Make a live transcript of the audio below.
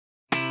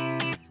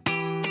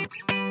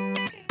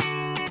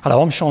Hello,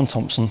 I'm Sean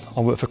Thompson. I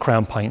work for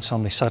Crown Paints.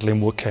 I'm the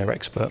Sadolin Woodcare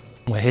expert.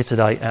 We're here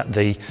today at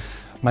the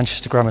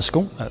Manchester Grammar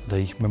School at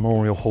the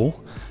Memorial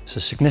Hall. It's a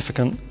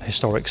significant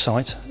historic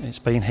site. It's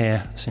been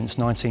here since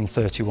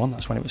 1931,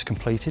 that's when it was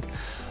completed.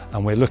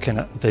 And we're looking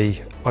at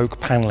the oak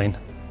panelling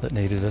that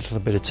needed a little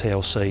bit of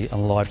TLC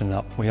and livening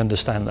up. We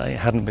understand that it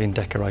hadn't been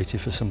decorated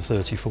for some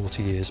 30,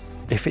 40 years.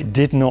 If it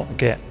did not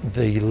get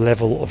the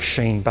level of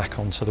sheen back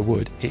onto the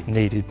wood, it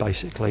needed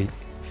basically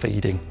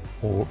feeding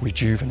or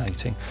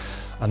rejuvenating.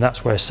 And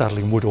that's where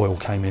Sadolin wood oil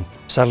came in.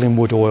 Sadolin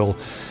wood oil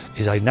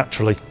is a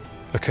naturally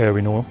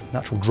occurring oil,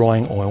 natural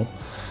drying oil,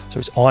 so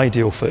it's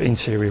ideal for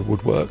interior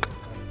woodwork.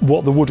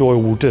 What the wood oil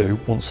will do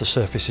once the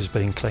surface is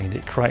being cleaned,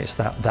 it creates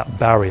that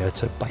barrier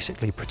to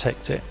basically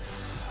protect it.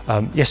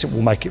 Yes, it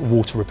will make it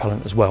water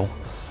repellent as well,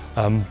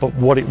 but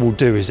what it will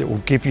do is it will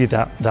give you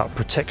that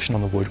protection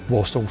on the wood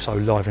whilst also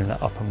livening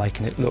it up and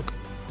making it look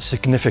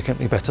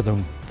significantly better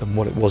than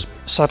what it was.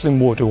 Sadolin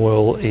wood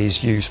oil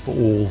is used for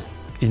all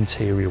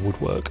interior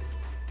woodwork,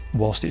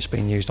 whilst it's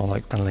been used on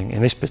oak panelling.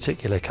 In this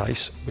particular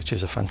case, which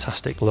is a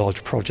fantastic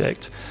large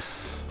project,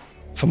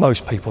 for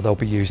most people they'll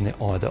be using it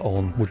either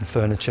on wooden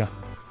furniture,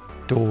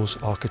 doors,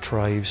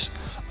 architraves.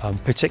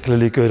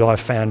 Particularly good I've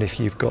found if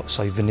you've got,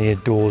 say,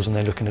 veneered doors and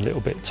they're looking a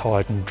little bit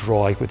tired and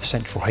dry with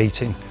central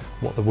heating.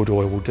 What the wood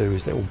oil will do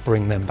is that it will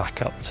bring them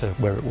back up to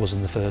where it was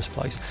in the first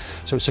place.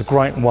 So it's a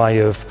great way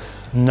of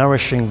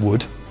nourishing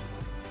wood,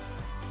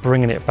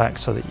 bringing it back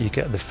so that you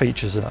get the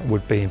features of that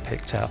wood being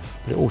picked out,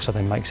 but it also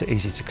then makes it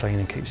easy to clean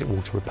and keeps it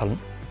water repellent.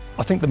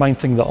 I think the main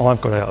thing that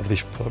I've got out of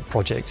this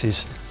project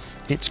is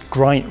it's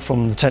great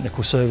from the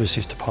technical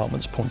services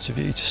department's point of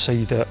view to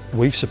see that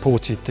we've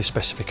supported the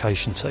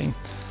specification team,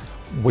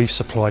 we've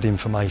supplied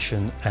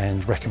information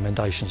and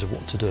recommendations of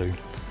what to do.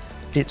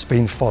 It's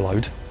been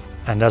followed,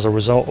 and as a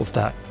result of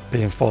that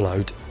being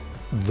followed,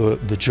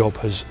 the job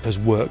has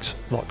worked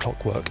like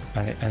clockwork,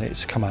 and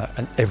it's come out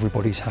and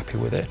everybody's happy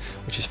with it,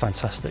 which is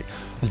fantastic.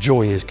 The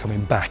joy is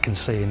coming back and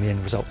seeing the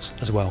end results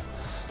as well.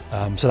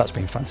 So that's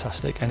been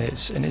fantastic, and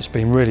it's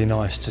been really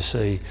nice to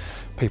see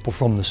people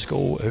from the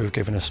school who have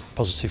given us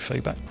positive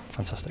feedback.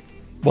 Fantastic.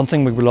 One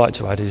thing we would like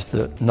to add is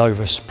that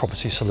Novus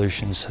Property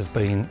Solutions have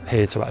been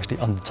here to actually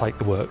undertake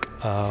the work,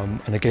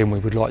 and again we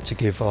would like to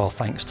give our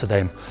thanks to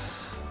them,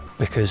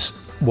 because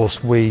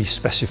whilst we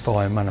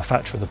specify and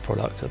manufacture the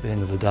product, at the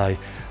end of the day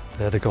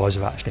they're the guys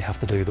who actually have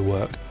to do the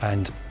work,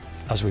 and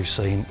as we've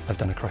seen, they've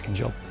done a cracking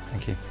job.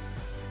 Thank you.